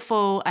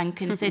thoughtful and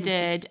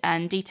considered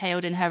and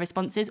detailed in her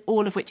responses,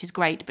 all of which is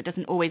great, but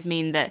doesn't always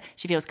mean that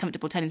she feels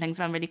comfortable turning things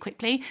around really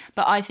quickly.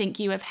 But I think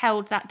you have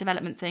held that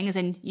development thing, as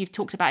in you've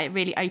talked about it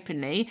really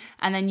openly,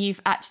 and then you've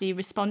actually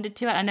responded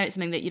to it. I know it's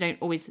something that you don't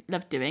always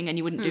love doing and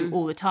you wouldn't do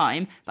all the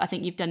time, but I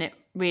think you've done it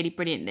really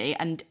brilliantly.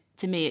 And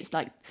to me, it's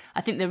like, I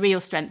think the real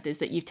strength is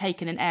that you've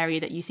taken an area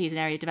that you see as an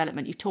area of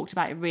development, you've talked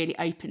about it really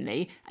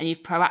openly, and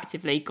you've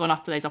proactively gone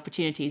after those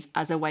opportunities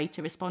as a way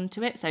to respond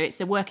to it. So it's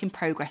the work in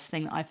progress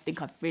thing that I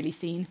think I've really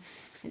seen.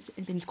 It's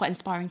been quite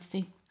inspiring to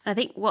see. I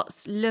think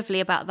what's lovely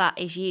about that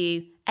is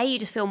you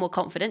just feel more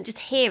confident. Just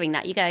hearing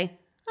that, you go,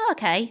 oh,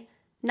 okay,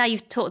 now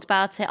you've talked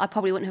about it, I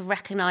probably wouldn't have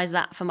recognised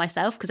that for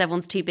myself, because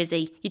everyone's too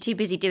busy. You're too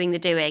busy doing the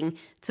doing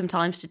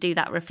sometimes to do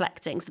that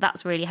reflecting. So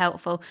that's really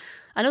helpful.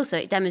 And also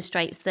it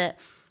demonstrates that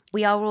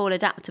we are all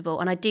adaptable.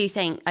 And I do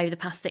think over the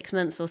past 6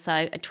 months or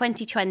so,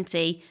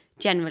 2020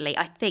 generally,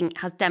 I think,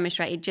 has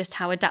demonstrated just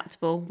how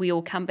adaptable we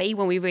all can be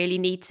when we really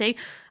need to.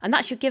 And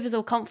that should give us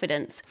all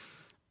confidence.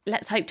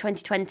 Let's hope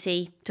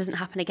 2020 doesn't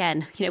happen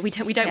again. You know, we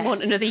don't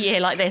want another year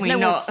like this.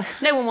 No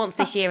one wants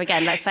this year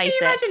again, let's face it.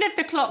 Can you imagine if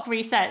the clock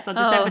resets on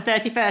December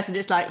 31st and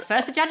it's like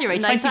 1st of January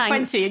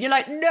 2020 and you're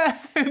like, no,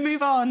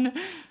 move on.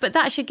 But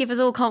that should give us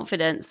all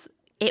confidence.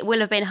 It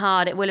will have been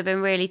hard. It will have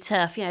been really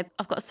tough. You know,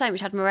 I've got so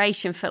much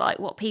admiration for like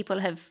what people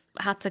have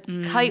had to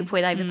cope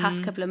with over the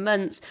past couple of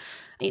months.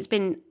 It's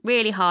been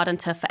really hard and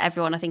tough for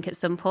everyone, I think, at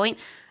some point.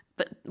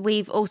 But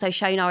we've also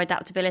shown our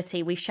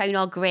adaptability. We've shown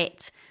our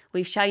grit.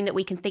 We've shown that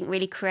we can think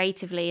really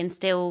creatively and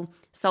still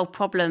solve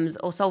problems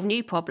or solve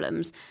new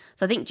problems.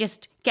 So I think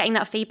just getting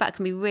that feedback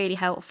can be really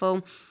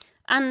helpful.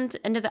 And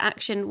another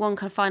action, one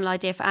kind of final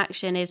idea for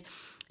action is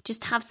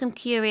just have some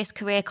curious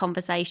career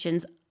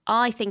conversations.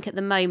 I think at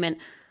the moment,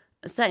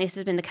 certainly this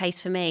has been the case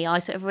for me, I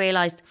sort of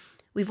realised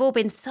we've all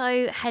been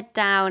so head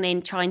down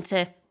in trying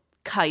to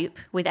cope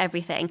with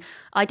everything.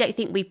 I don't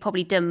think we've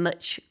probably done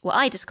much what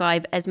I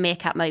describe as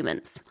meerkat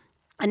moments.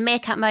 And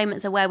meerkat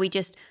moments are where we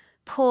just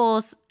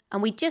pause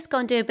and we just go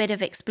and do a bit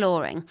of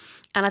exploring.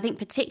 And I think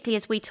particularly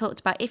as we talked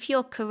about, if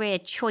your career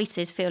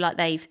choices feel like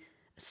they've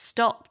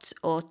stopped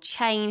or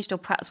changed or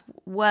perhaps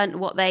weren't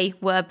what they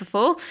were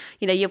before,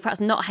 you know, you're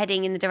perhaps not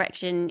heading in the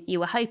direction you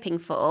were hoping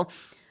for,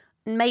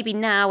 maybe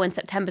now, and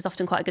September's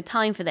often quite a good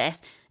time for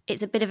this,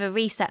 it's a bit of a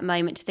reset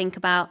moment to think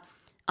about,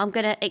 I'm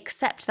going to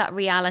accept that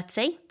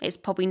reality. It's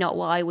probably not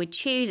what I would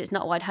choose. It's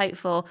not what I'd hope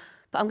for.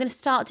 But I'm going to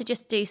start to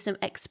just do some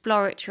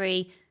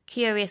exploratory,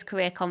 curious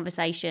career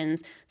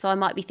conversations. So I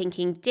might be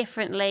thinking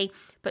differently,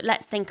 but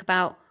let's think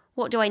about,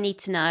 what do I need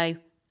to know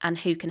and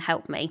who can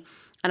help me?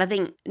 And I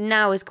think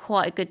now is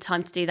quite a good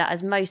time to do that,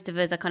 as most of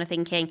us are kind of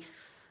thinking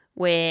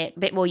we're a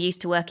bit more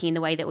used to working in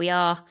the way that we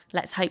are.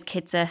 Let's hope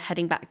kids are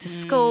heading back to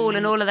school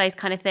and all of those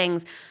kind of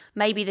things.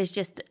 Maybe there's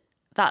just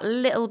that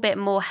little bit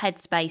more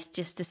headspace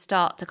just to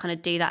start to kind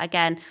of do that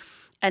again.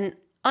 And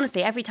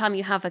honestly, every time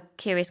you have a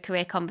curious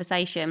career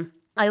conversation,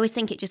 I always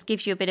think it just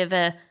gives you a bit of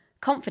a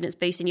confidence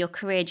boost in your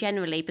career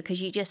generally, because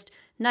you just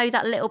know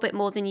that little bit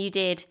more than you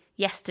did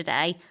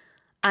yesterday.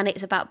 And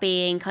it's about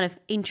being kind of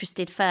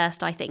interested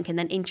first, I think, and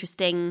then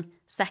interesting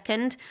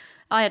second.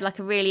 I had like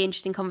a really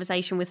interesting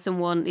conversation with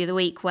someone the other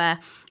week where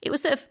it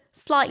was sort of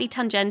slightly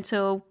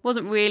tangential,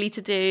 wasn't really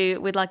to do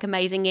with like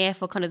Amazing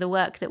If or kind of the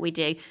work that we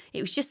do.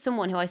 It was just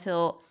someone who I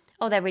thought,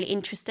 oh, they're really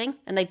interesting,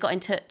 and they got in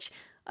touch.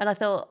 And I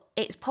thought,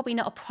 it's probably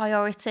not a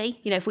priority,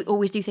 you know, if we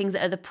always do things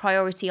that are the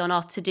priority on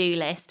our to-do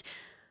list.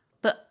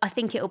 But I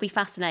think it'll be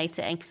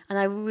fascinating. And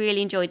I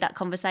really enjoyed that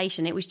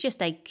conversation. It was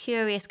just a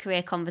curious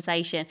career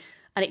conversation.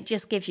 And it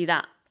just gives you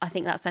that, I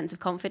think, that sense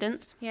of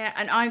confidence. Yeah,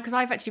 and I've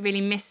just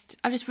really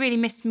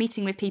missed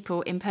meeting with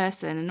people in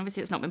person, and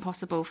obviously it's not been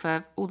possible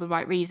for all the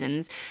right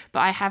reasons,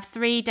 but I have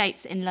 3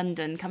 dates in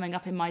London coming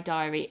up in my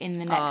diary in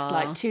the next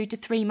like 2 to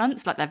 3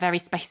 months. Like, they're very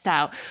spaced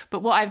out,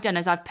 but what I've done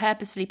is I've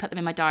purposely put them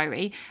in my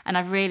diary, and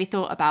I've really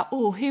thought about,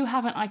 who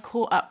haven't I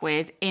caught up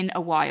with in a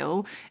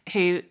while,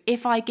 who,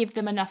 if I give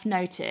them enough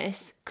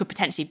notice, could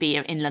potentially be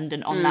in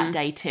London on that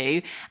day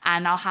too,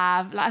 and I'll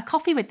have like a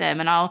coffee with them,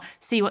 and I'll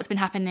see what's been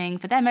happening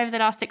for them over the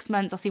last 6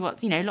 months. I'll see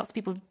what's, lots of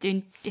people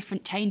doing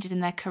different changes in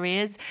their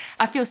careers.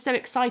 I feel so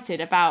excited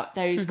about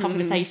those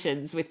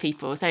conversations with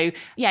people. So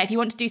yeah, if you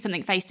want to do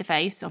something face to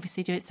face,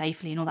 obviously do it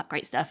safely and all that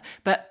great stuff,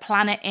 but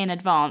plan it in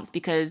advance,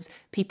 because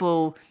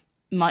people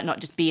might not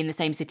just be in the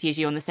same city as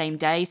you on the same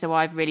day. So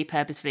I've really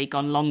purposefully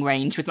gone long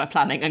range with my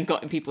planning and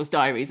got in people's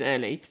diaries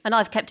early. And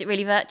I've kept it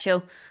really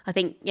virtual. I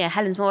think,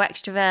 Helen's more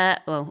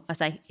extrovert. Well, I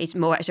say it's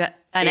more extrovert,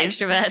 an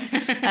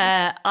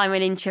extrovert. I'm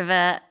an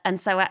introvert.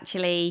 And so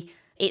actually,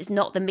 it's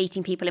not the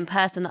meeting people in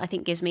person that I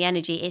think gives me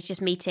energy. It's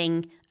just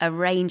meeting a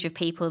range of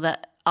people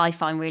that I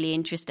find really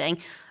interesting.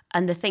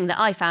 And the thing that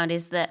I found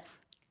is that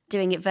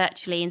doing it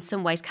virtually in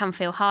some ways can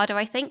feel harder,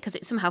 I think, because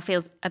it somehow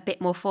feels a bit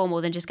more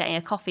formal than just getting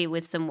a coffee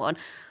with someone.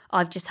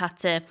 I've just had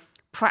to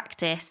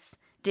practice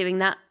doing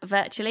that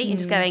virtually and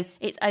just going,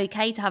 it's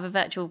okay to have a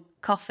virtual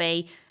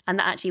coffee, and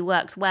that actually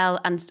works well.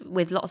 And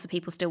with lots of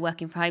people still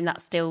working from home,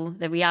 that's still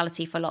the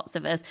reality for lots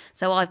of us.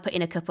 So I've put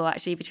in a couple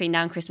actually between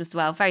now and Christmas as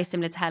well, very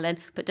similar to Helen,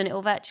 but done it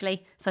all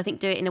virtually. So I think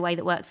do it in a way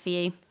that works for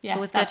you.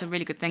 Yeah, that's a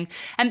really good thing.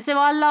 So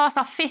our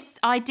 5th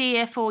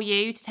idea for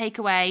you to take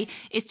away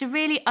is to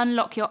really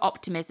unlock your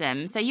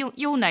optimism. So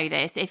you'll know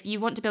this. If you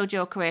want to build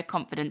your career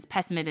confidence,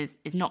 pessimism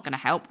is not going to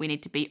help. We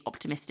need to be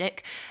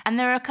optimistic. And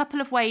there are a couple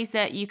of ways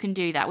that you can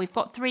do that. We've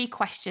got 3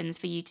 questions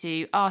for you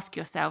to ask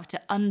yourself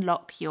to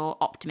unlock your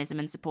optimism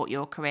and support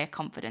your career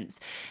confidence.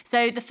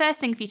 So the first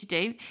thing for you to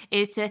do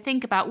is to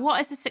think about,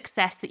 what is a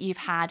success that you've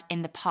had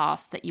in the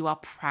past that you are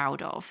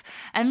proud of,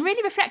 and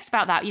really reflect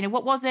about that.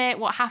 What was it?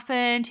 What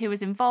happened? Who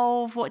was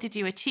involved? What did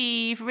you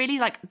achieve?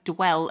 Really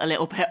dwell a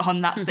little bit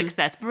on that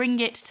success, bring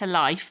it to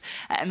life,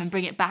 and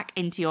bring it back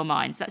into your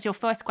mind. So that's your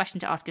first question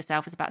to ask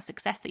yourself, is about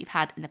success that you've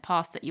had in the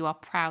past that you are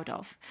proud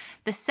of.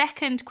 The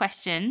second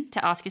question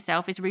to ask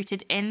yourself is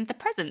rooted in the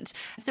present.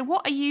 So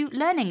what are you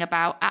learning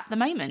about at the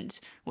moment?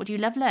 What do you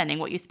love learning?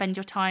 What you spend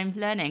your time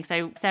learning?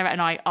 So Sarah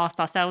and I asked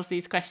ourselves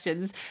these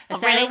questions. I'm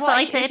Sarah,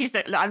 really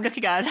excited. I'm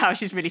looking at her now,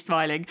 she's really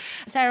smiling.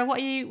 Sarah, what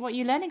are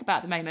you learning about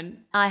at the moment?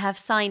 I have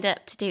signed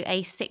up to do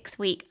a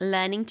 6-week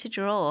learning to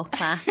draw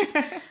class.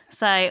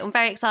 So I'm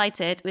very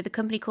excited, with a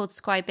company called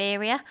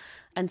Scriberia.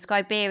 And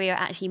Scriberia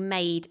actually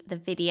made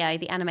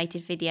the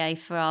animated video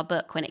for our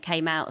book when it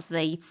came out. So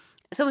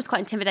it's almost quite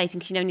intimidating,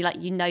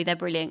 because they're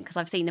brilliant, because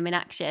I've seen them in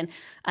action.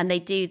 And they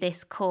do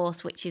this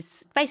course, which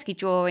is basically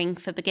drawing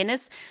for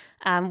beginners.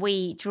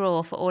 We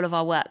draw for all of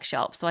our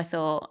workshops. So I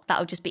thought that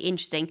would just be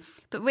interesting.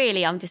 But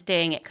really, I'm just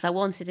doing it because I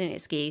wanted an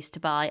excuse to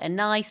buy a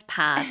nice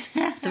pad,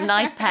 some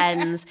nice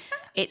pens.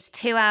 It's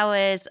 2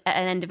 hours at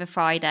an end of a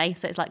Friday.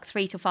 So it's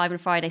 3 to 5 on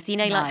Friday. So,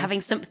 nice.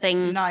 Having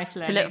something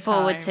to look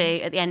forward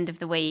to at the end of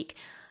the week.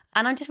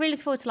 And I'm just really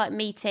looking forward to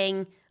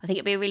meeting. I think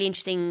it'd be a really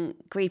interesting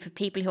group of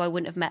people who I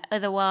wouldn't have met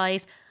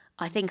otherwise.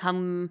 I think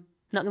I'm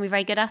not going to be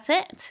very good at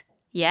it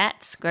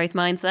yet, growth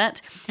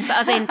mindset. But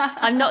as in,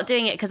 I'm not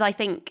doing it because I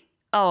think,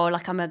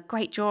 I'm a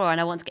great drawer and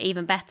I want to get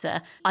even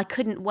better. I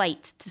couldn't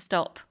wait to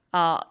stop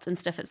art and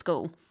stuff at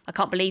school. I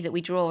can't believe that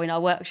we draw in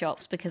our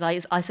workshops, because I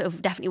sort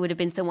of definitely would have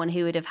been someone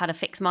who would have had a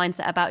fixed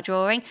mindset about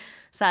drawing.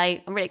 So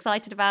I'm really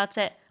excited about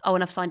it. Oh,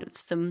 and I've signed up to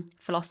some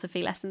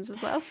philosophy lessons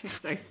as well.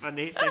 So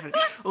funny.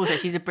 Also,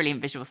 she's a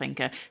brilliant visual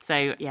thinker.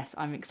 So yes,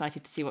 I'm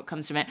excited to see what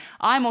comes from it.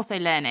 I'm also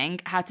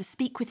learning how to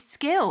speak with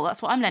skill.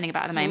 That's what I'm learning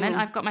about at the moment.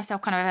 I've got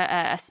myself kind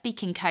of a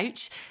speaking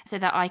coach so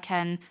that I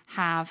can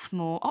have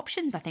more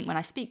options, I think, when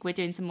I speak. We're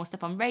doing some more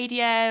stuff on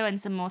radio and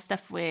some more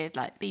stuff with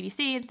like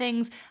BBC and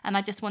things. And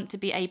I just want to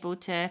be able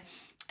to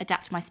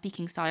adapt my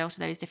speaking style to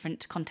those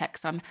different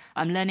contexts. I'm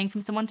learning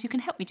from someone who can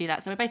help me do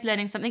that. So we're both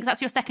learning something. So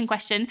that's your second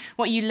question.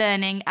 What are you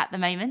learning at the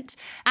moment?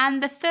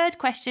 And the third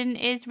question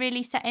is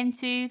really set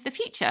into the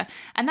future.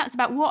 And that's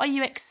about what are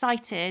you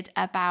excited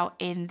about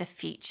in the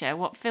future?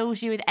 What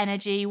fills you with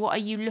energy? What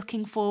are you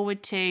looking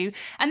forward to?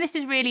 And this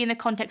is really in the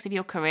context of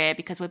your career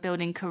because we're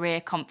building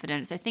career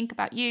confidence. So think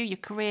about you, your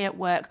career at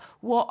work.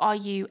 What are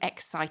you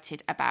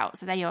excited about?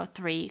 So they're your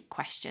 3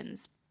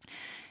 questions.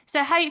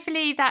 So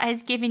hopefully that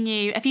has given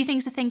you a few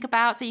things to think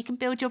about so you can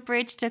build your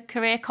bridge to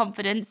career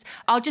confidence.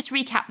 I'll just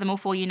recap them all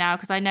for you now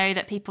because I know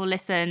that people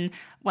listen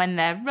when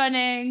they're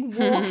running,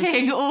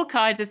 walking, all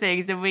kinds of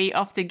things. And we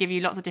often give you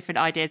lots of different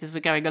ideas as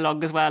we're going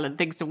along as well and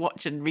things to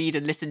watch and read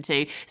and listen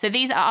to. So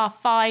these are our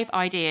 5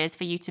 ideas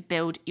for you to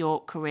build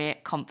your career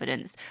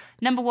confidence.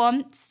 Number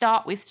 1,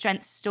 start with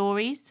strength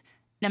stories.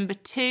 Number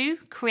 2,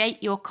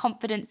 create your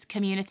confidence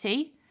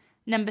community.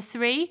 Number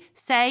 3,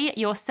 say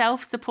your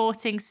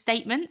self-supporting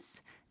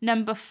statements.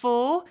 Number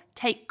 4,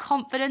 take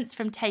confidence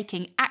from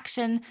taking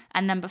action.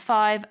 And number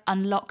 5,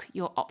 unlock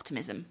your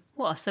optimism.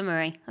 What a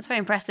summary. That's very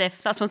impressive.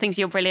 That's one of the things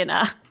you're brilliant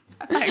at.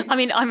 I'm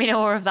in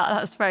awe of that.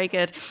 That's very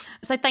good.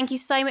 So thank you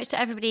so much to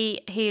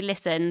everybody who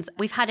listens.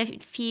 We've had a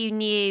few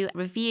new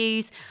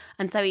reviews,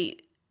 and so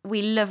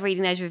we love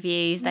reading those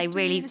reviews. They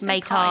really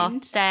make our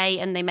day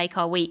and they make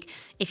our week.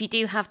 If you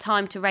do have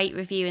time to rate,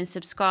 review and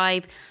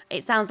subscribe,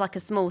 it sounds like a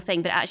small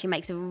thing, but it actually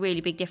makes a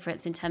really big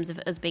difference in terms of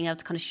us being able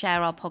to kind of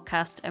share our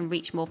podcast and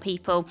reach more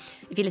people.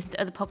 If you listen to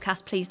other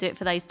podcasts, please do it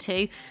for those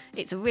too.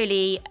 It's a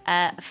really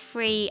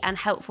free and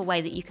helpful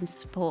way that you can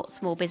support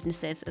small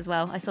businesses as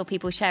well. I saw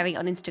people sharing it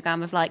on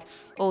Instagram of like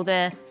all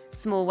the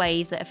small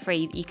ways that are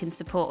free that you can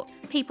support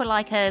people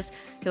like us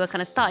who are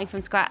kind of starting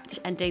from scratch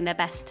and doing their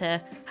best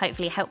to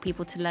hopefully help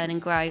people to learn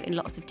and grow in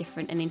lots of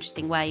different and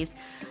interesting ways.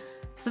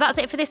 So that's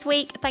it for this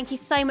week. Thank you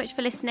so much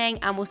for listening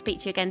and we'll speak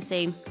to you again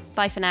soon.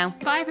 Bye for now.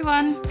 Bye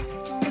everyone.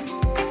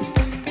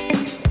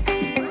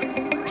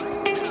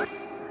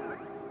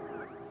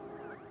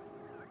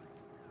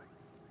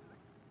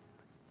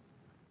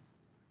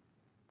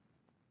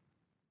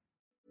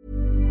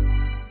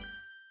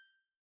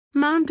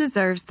 Mom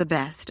deserves the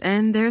best,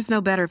 and there's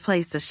no better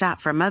place to shop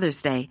for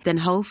Mother's Day than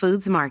Whole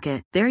Foods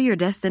Market. They're your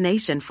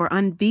destination for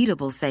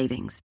unbeatable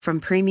savings, from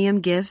premium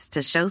gifts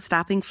to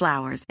show-stopping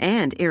flowers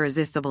and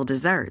irresistible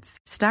desserts.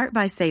 Start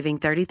by saving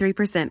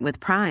 33% with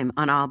Prime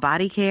on all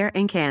body care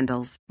and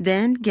candles.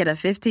 Then get a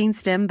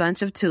 15-stem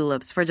bunch of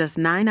tulips for just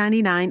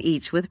 $9.99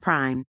 each with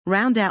Prime.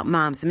 Round out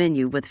Mom's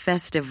menu with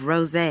festive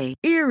rosé,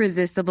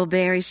 irresistible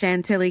berry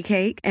chantilly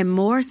cake, and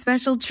more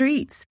special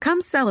treats.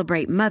 Come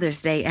celebrate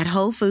Mother's Day at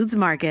Whole Foods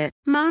Market.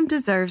 Mom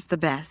deserves the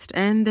best,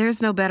 and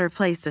there's no better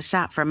place to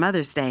shop for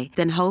Mother's Day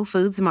than Whole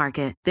Foods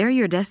Market. They're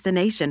your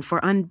destination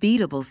for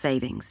unbeatable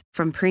savings,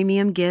 from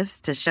premium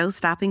gifts to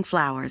show-stopping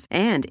flowers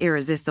and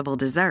irresistible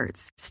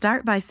desserts.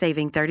 Start by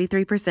saving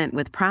 33%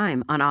 with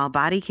Prime on all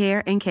body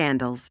care and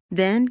candles.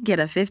 Then get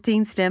a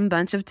 15-stem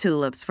bunch of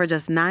tulips for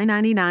just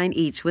 $9.99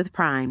 each with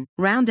Prime.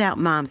 Round out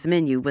Mom's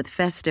menu with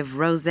festive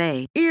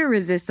rosé,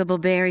 irresistible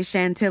berry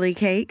chantilly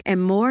cake,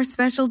 and more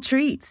special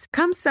treats.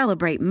 Come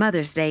celebrate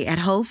Mother's Day at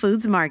Whole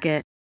Foods Market.